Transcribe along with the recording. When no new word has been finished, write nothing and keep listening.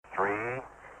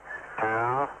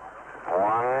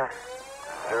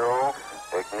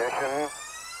Ignition.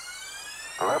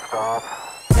 Liftoff.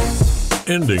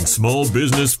 Ending small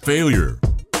business failure.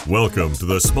 Welcome to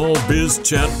the Small Biz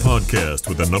Chat podcast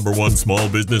with the #1 small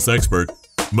business expert,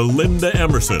 Melinda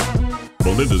Emerson.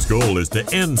 Melinda's goal is to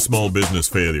end small business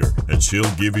failure, and she'll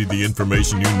give you the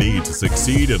information you need to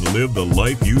succeed and live the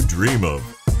life you dream of.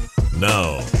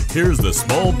 Now, here's the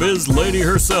small biz lady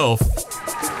herself,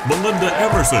 Melinda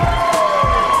Emerson.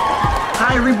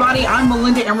 Hi, everybody. I'm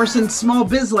Melinda Emerson, Small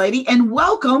Biz Lady, and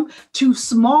welcome to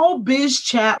Small Biz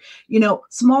Chat. You know,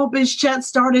 Small Biz Chat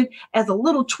started as a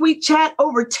little tweet chat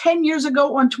over 10 years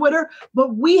ago on Twitter,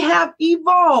 but we have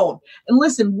evolved. And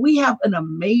listen, we have an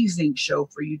amazing show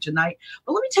for you tonight.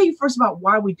 But let me tell you first about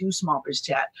why we do Small Biz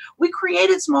Chat. We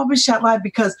created Small Biz Chat Live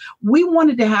because we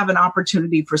wanted to have an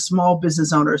opportunity for small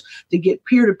business owners to get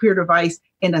peer-to-peer advice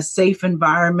in a safe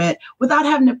environment without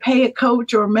having to pay a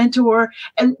coach or a mentor.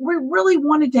 And we really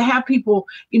wanted to have people,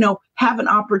 have an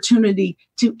opportunity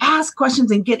to ask questions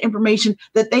and get information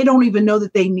that they don't even know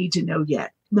that they need to know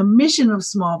yet. The mission of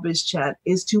Small Biz Chat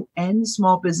is to end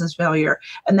small business failure.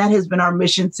 And that has been our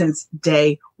mission since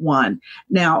day one.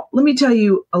 Now, let me tell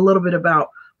you a little bit about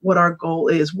what our goal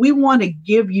is. We want to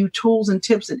give you tools and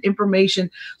tips and information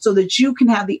so that you can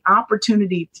have the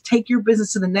opportunity to take your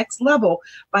business to the next level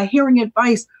by hearing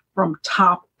advice from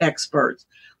top experts.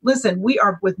 Listen, we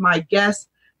are with my guest,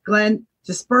 Gleb,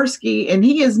 Tsipursky, and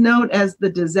he is known as the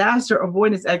disaster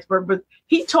avoidance expert, but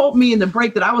he told me in the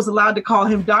break that I was allowed to call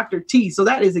him Dr. T. So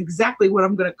that is exactly what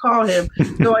I'm going to call him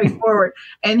going forward.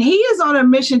 And he is on a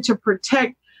mission to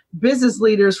protect business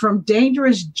leaders from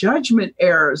dangerous judgment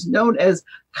errors known as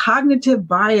cognitive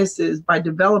biases by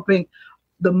developing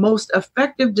the most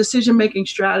effective decision-making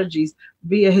strategies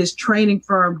via his training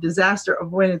firm, Disaster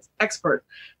Avoidance Expert.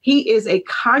 He is a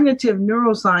cognitive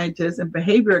neuroscientist and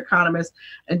behavior economist,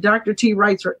 and Dr. T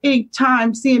writes for Inc.,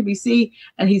 Time, CNBC,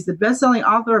 and he's the best-selling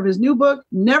author of his new book,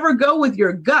 Never Go With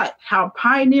Your Gut, How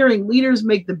Pioneering Leaders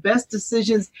Make the Best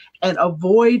Decisions and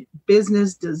Avoid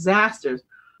Business Disasters.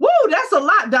 Woo, that's a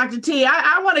lot, Dr. T.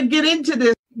 I want to get into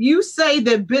this. You say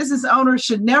that business owners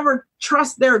should never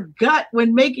trust their gut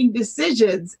when making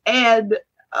decisions. And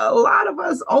a lot of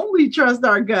us only trust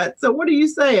our gut. So what are you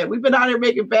saying? We've been out here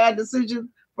making bad decisions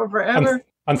for forever.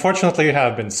 Unfortunately, you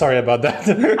have been. Sorry about that.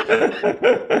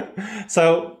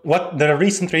 So what the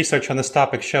recent research on this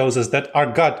topic shows is that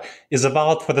our gut is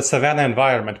evolved for the savanna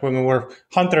environment when we were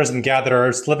hunters and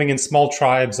gatherers living in small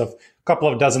tribes of a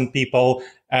couple of dozen people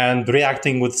and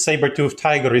reacting with saber-toothed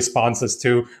tiger responses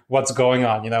to what's going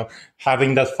on,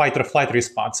 having that fight or flight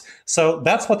response. So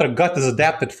that's what our gut is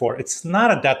adapted for. It's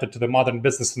not adapted to the modern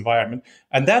business environment.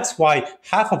 And that's why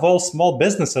half of all small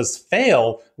businesses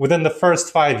fail within the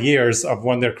first 5 years of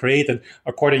when they're created,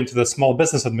 according to the Small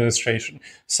Business Administration.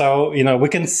 So, we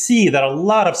can see that a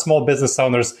lot of small business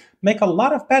owners make a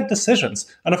lot of bad decisions.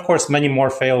 And of course, many more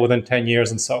fail within 10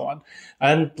 years and so on.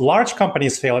 And large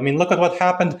companies fail. I mean, look at what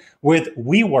happened with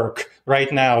WeWork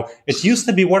right now. It used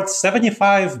to be worth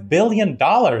 $75 billion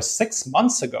 6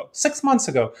 months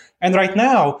ago. And right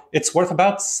now, it's worth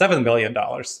about $7 billion.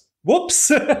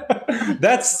 Whoops!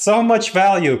 That's so much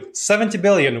value. 70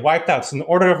 billion wiped out. It's an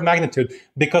order of magnitude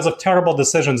because of terrible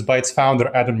decisions by its founder,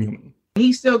 Adam Neumann.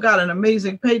 He still got an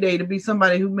amazing payday to be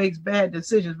somebody who makes bad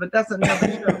decisions, but that's another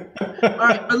show. All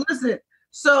right, but listen,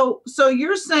 so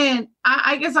you're saying,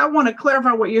 I guess I want to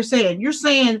clarify what you're saying. You're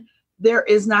saying there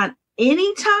is not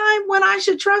any time when I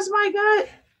should trust my gut?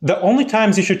 The only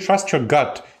times you should trust your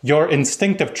gut, your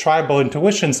instinctive tribal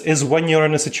intuitions, is when you're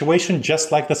in a situation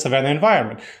just like the savanna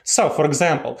environment. So, for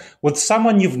example, with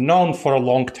someone you've known for a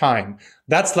long time,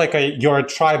 that's like you're a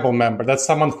tribal member. That's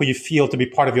someone who you feel to be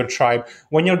part of your tribe.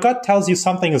 When your gut tells you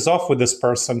something is off with this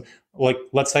person, like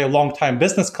let's say a long-time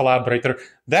business collaborator,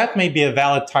 that may be a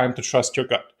valid time to trust your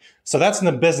gut. So that's in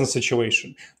a business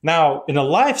situation. Now, in a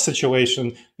life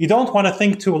situation, you don't want to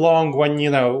think too long when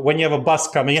you have a bus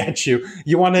coming at you.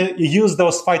 You want to use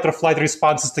those fight or flight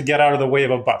responses to get out of the way of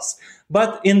a bus.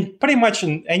 But in pretty much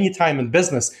in any time in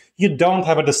business, you don't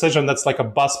have a decision that's like a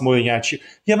bus moving at you.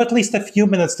 You have at least a few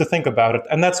minutes to think about it.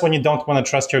 And that's when you don't want to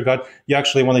trust your gut. You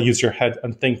actually want to use your head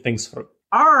and think things through.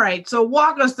 All right. So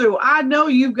walk us through. I know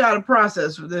you've got a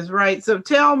process for this, right? So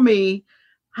tell me,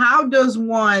 how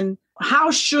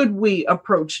should we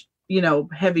approach,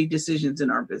 heavy decisions in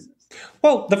our business?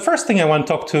 Well, the first thing I want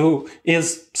to talk to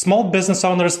is small business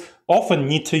owners often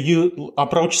need to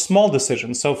approach small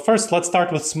decisions. So first, let's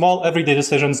start with small everyday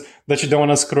decisions that you don't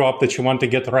want to screw up, that you want to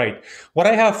get right. What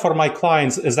I have for my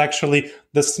clients is actually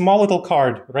the small little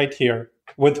card right here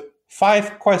with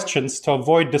 5 questions to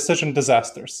avoid decision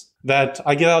disasters. that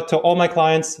I give out to all my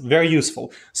clients, very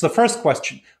useful. So the first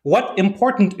question, what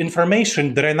important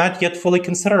information did I not yet fully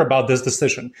consider about this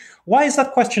decision? Why is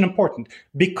that question important?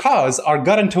 Because our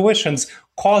gut intuitions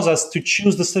cause us to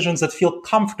choose decisions that feel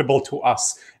comfortable to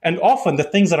us. And often the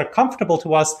things that are comfortable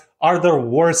to us are the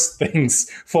worst things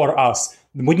for us.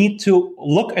 We need to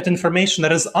look at information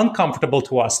that is uncomfortable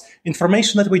to us,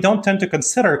 information that we don't tend to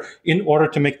consider in order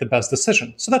to make the best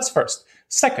decision. So that's first.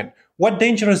 Second, what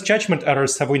dangerous judgment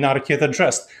errors have we not yet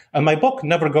addressed? And my book,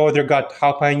 Never Go With Your Gut,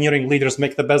 How Pioneering Leaders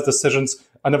Make the Best Decisions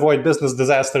and Avoid Business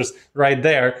Disasters, right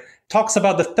there, talks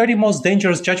about the 30 most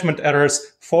dangerous judgment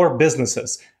errors for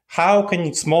businesses. How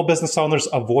can small business owners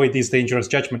avoid these dangerous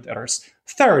judgment errors?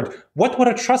 Third, what would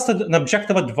a trusted and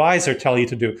objective advisor tell you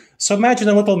to do? So imagine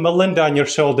a little Melinda on your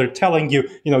shoulder telling you,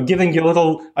 giving you a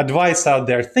little advice out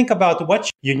there. Think about what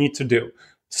you need to do.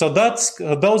 So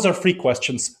those are 3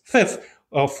 questions.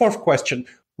 Fourth question.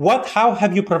 How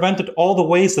have you prevented all the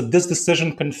ways that this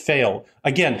decision can fail?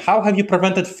 Again, how have you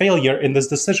prevented failure in this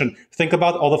decision? Think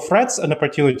about all the threats and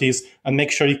opportunities and make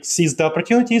sure you seize the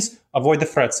opportunities, avoid the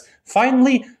threats.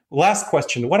 Finally, last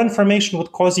question, what information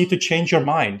would cause you to change your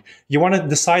mind? You want to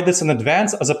decide this in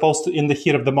advance as opposed to in the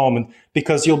heat of the moment,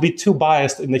 because you'll be too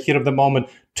biased in the heat of the moment,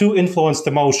 too influenced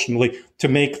emotionally to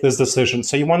make this decision.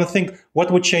 So you want to think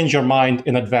what would change your mind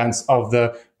in advance of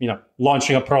the,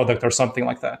 launching a product or something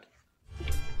like that.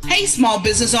 Hey, small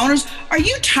business owners, are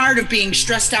you tired of being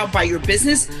stressed out by your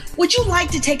business? Would you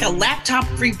like to take a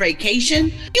laptop-free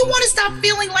vacation? You want to stop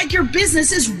feeling like your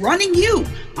business is running you?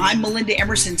 I'm Melinda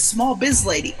Emerson, Small Biz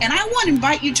Lady, and I want to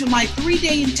invite you to my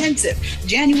 3-day intensive,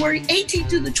 January 18th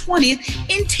to the 20th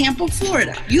in Tampa,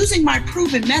 Florida. Using my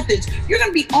proven methods, you're going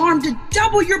to be armed to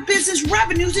double your business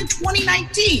revenues in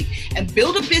 2019 and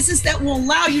build a business that will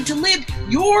allow you to live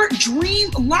your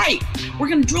dream life. We're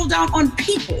going to drill down on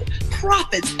people,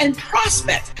 profits, and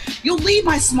prospects. You'll leave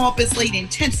my Small Biz Lady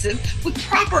Intensive with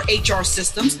proper HR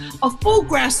systems, a full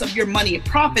grasp of your money and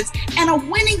profits, and a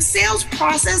winning sales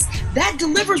process that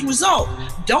delivers results.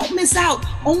 Don't miss out.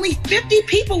 Only 50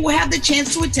 people will have the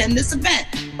chance to attend this event.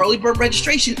 Early bird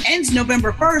registration ends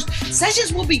November 1st.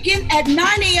 Sessions will begin at 9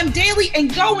 a.m. daily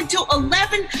and go until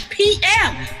 11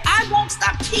 p.m. I won't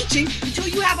stop teaching until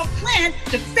you have a plan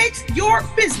to fix your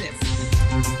business.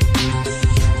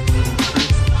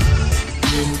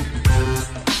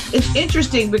 It's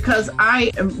interesting because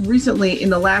I am recently, in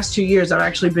the last 2 years, I've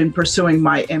actually been pursuing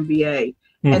my MBA.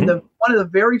 Mm-hmm. And one of the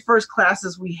very first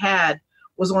classes we had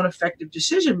was on effective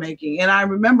decision making. And I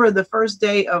remember the first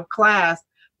day of class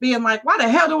being like, why the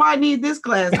hell do I need this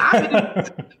class? I've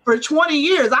been for 20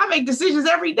 years. I make decisions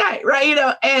every day, right?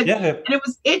 And it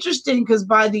was interesting because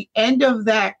by the end of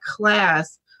that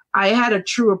class, I had a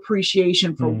true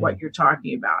appreciation for what you're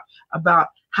talking about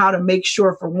how to make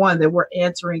sure, for one, that we're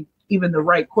answering even the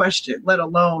right question, let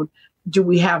alone do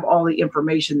we have all the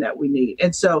information that we need.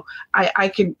 And so I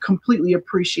can completely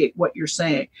appreciate what you're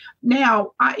saying.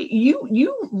 Now,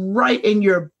 you write in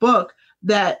your book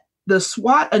that the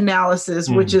SWOT analysis,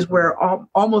 which is where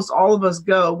almost all of us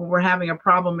go when we're having a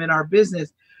problem in our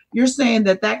business, you're saying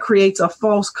that creates a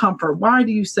false comfort. Why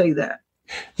do you say that?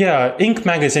 Yeah, Inc.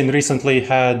 magazine recently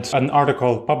had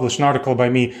published an article by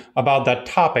me about that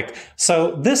topic.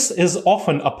 So this is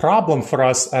often a problem for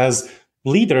us as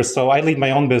leaders. So I lead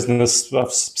my own business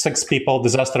of 6 people,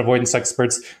 disaster avoidance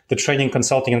experts, the training,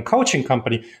 consulting, and coaching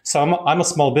company. So I'm a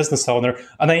small business owner,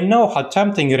 and I know how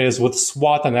tempting it is with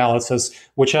SWOT analysis,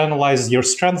 which analyzes your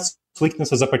strengths,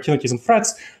 weaknesses, opportunities, and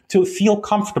threats, to feel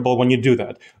comfortable when you do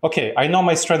that. Okay, I know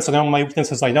my strengths, I know my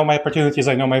weaknesses, I know my opportunities,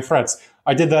 I know my threats.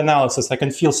 I did the analysis, I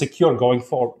can feel secure going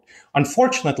forward.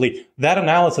 Unfortunately, that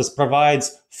analysis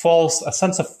provides a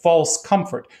sense of false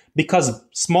comfort because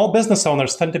small business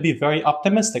owners tend to be very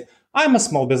optimistic. I'm a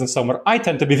small business owner. I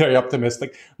tend to be very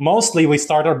optimistic. Mostly we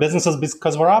start our businesses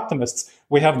because we're optimists.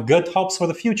 We have good hopes for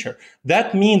the future.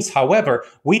 That means, however,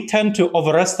 we tend to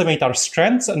overestimate our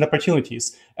strengths and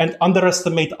opportunities and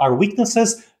underestimate our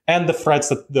weaknesses and the threats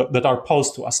that are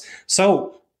posed to us.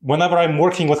 So whenever I'm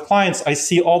working with clients, I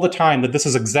see all the time that this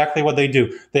is exactly what they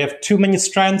do. They have too many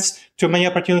strengths, too many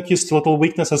opportunities, too little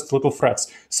weaknesses, too little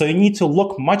threats. So you need to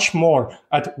look much more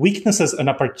at weaknesses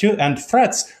and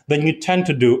threats than you tend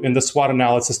to do in the SWOT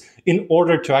analysis in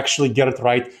order to actually get it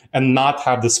right and not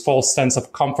have this false sense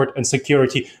of comfort and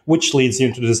security, which leads you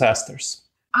into disasters.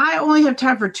 I only have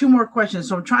time for 2 more questions,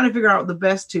 so I'm trying to figure out the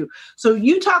best 2. So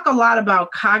you talk a lot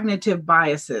about cognitive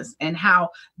biases and how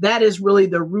that is really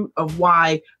the root of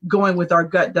why going with our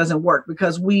gut doesn't work,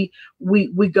 because we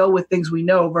go with things we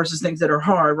know versus things that are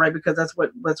hard, right? Because that's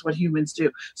what humans do.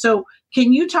 So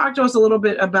can you talk to us a little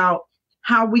bit about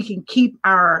how we can keep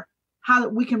our how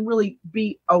we can really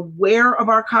be aware of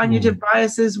our cognitive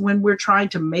biases when we're trying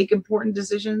to make important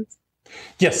decisions?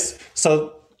 Yes.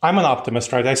 So I'm an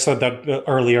optimist, right? I said that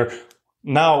earlier.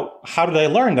 Now, how did I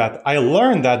learn that? I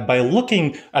learned that by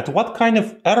looking at what kind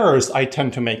of errors I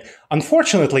tend to make.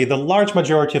 Unfortunately, the large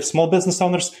majority of small business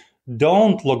owners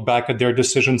don't look back at their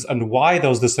decisions and why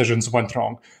those decisions went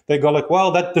wrong. They go like,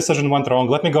 well, that decision went wrong.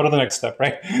 Let me go to the next step,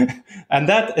 right? And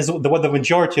that is what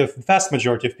the vast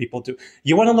majority of people do.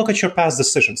 You want to look at your past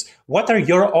decisions. What are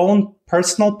your own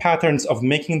personal patterns of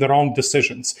making the wrong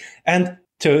decisions? And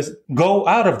to go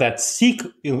out of that, seek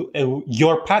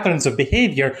your patterns of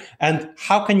behavior and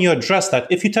how can you address that?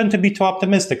 If you tend to be too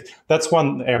optimistic, that's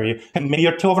one area. And maybe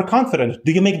you're too overconfident.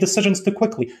 Do you make decisions too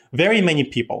quickly? Very many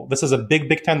people, this is a big,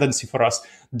 big tendency for us,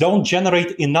 don't generate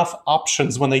enough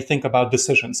options when they think about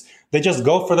decisions. They just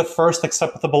go for the first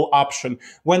acceptable option.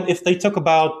 When if they took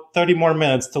about 30 more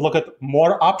minutes to look at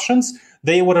more options,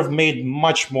 they would have made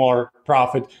much more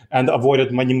profit and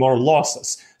avoided many more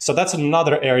losses. So that's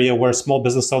another area where small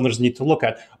business owners need to look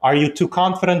at. Are you too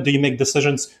confident? Do you make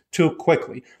decisions too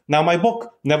quickly? Now, my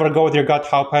book, Never Go With Your Gut,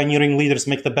 How Pioneering Leaders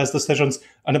Make the Best Decisions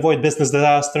and Avoid Business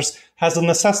Disasters, has an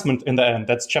assessment in the end.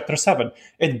 That's chapter 7.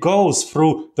 It goes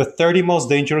through the 30 most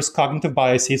dangerous cognitive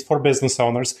biases for business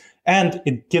owners, and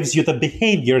it gives you the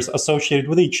behaviors associated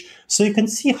with each. So you can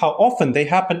see how often they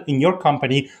happen in your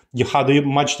company. How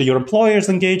much do your employers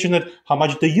engage in it? How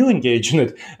much do you engage in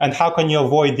it? And how can you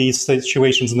avoid these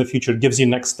situations in the future? It gives you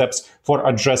next steps for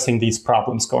addressing these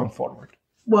problems going forward.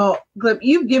 Well, Gleb,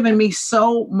 you've given me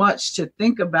so much to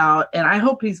think about, and I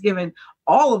hope he's given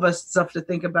all of us stuff to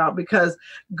think about, because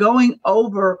going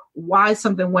over why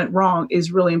something went wrong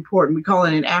is really important. We call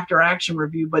it an after action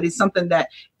review, but it's something that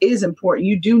is important.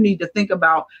 You do need to think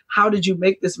about how did you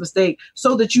make this mistake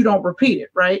so that you don't repeat it,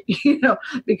 right?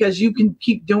 Because you can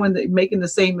keep making the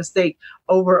same mistake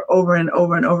over and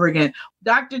over again.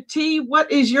 Dr. T,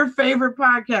 what is your favorite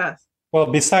podcast? Well,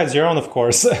 besides your own, of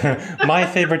course, my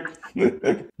favorite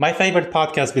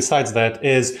podcast besides that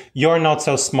is You're Not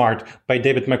So Smart by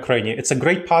David McCraney. It's a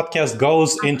great podcast,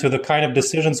 goes into the kind of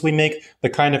decisions we make, the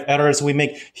kind of errors we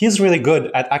make. He's really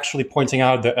good at actually pointing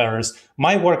out the errors.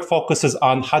 My work focuses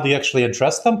on how do you actually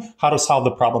address them, how to solve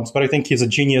the problems. But I think he's a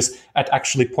genius at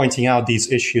actually pointing out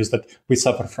these issues that we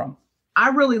suffer from. I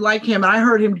really like him. And I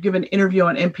heard him give an interview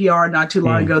on NPR not too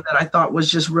long ago that I thought was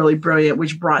just really brilliant,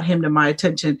 which brought him to my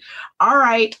attention. All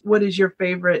right. What is your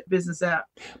favorite business app?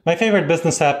 My favorite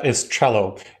business app is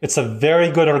Trello. It's a very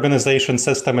good organization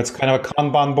system. It's kind of a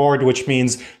Kanban board, which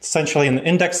means essentially an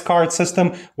index card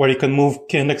system where you can move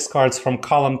index cards from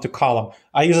column to column.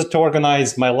 I use it to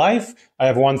organize my life. I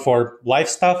have one for life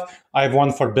stuff. I have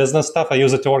one for business stuff. I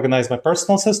use it to organize my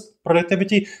personal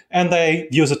productivity, and I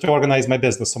use it to organize my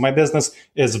business. So my business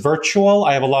is virtual.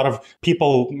 I have a lot of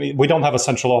people. We don't have a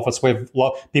central office. We have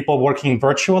people working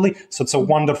virtually. So it's a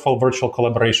wonderful virtual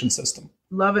collaboration system.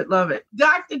 Love it. Love it.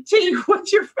 Dr. T,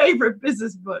 what's your favorite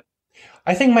business book?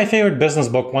 I think my favorite business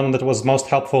book, one that was most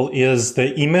helpful, is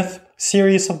the E-Myth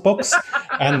series of books.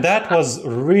 And that was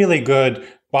really good.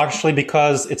 Partially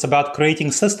because it's about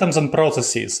creating systems and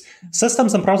processes.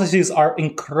 Systems and processes are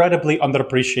incredibly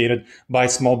underappreciated by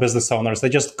small business owners. They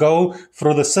just go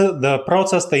through the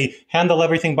process, they handle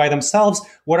everything by themselves.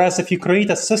 Whereas if you create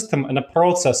a system and a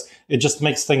process, it just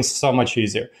makes things so much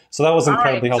easier. So that was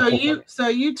incredibly helpful. So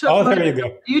you took there you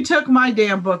go. You took my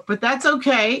damn book, but that's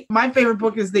okay. My favorite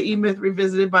book is The E-Myth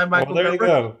Revisited by Michael There Gerber. you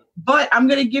go. But I'm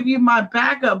going to give you my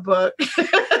backup book.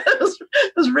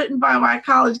 It was written by my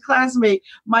college classmate,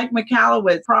 Mike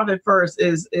McAllowitz. Profit First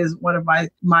is one of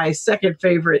my second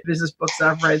favorite business books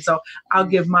I've read. So I'll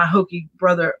give my hokey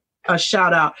brother a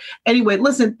shout out. Anyway,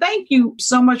 listen, thank you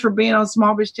so much for being on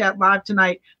Small Biz Chat Live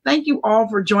tonight. Thank you all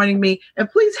for joining me. And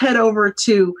please head over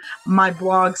to my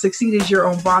blog,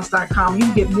 succeedasYourOwnBoss.com. You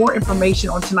can get more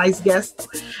information on tonight's guest.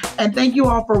 And thank you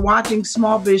all for watching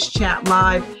Small Biz Chat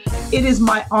Live. It is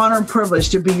my honor and privilege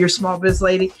to be your small biz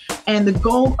lady. And the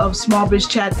goal of Small Biz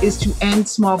Chat is to end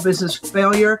small business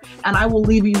failure. And I will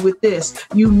leave you with this.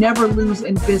 You never lose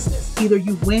in business. Either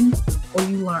you win or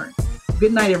you learn.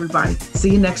 Good night, everybody.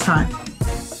 See you next time.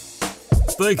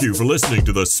 Thank you for listening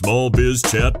to the Small Biz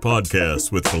Chat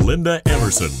podcast with Melinda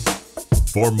Emerson.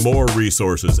 For more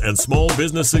resources and small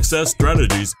business success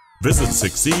strategies, visit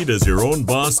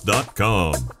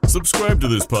succeedasYourOwnBoss.com. Subscribe to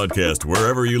this podcast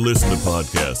wherever you listen to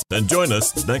podcasts and join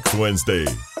us next Wednesday.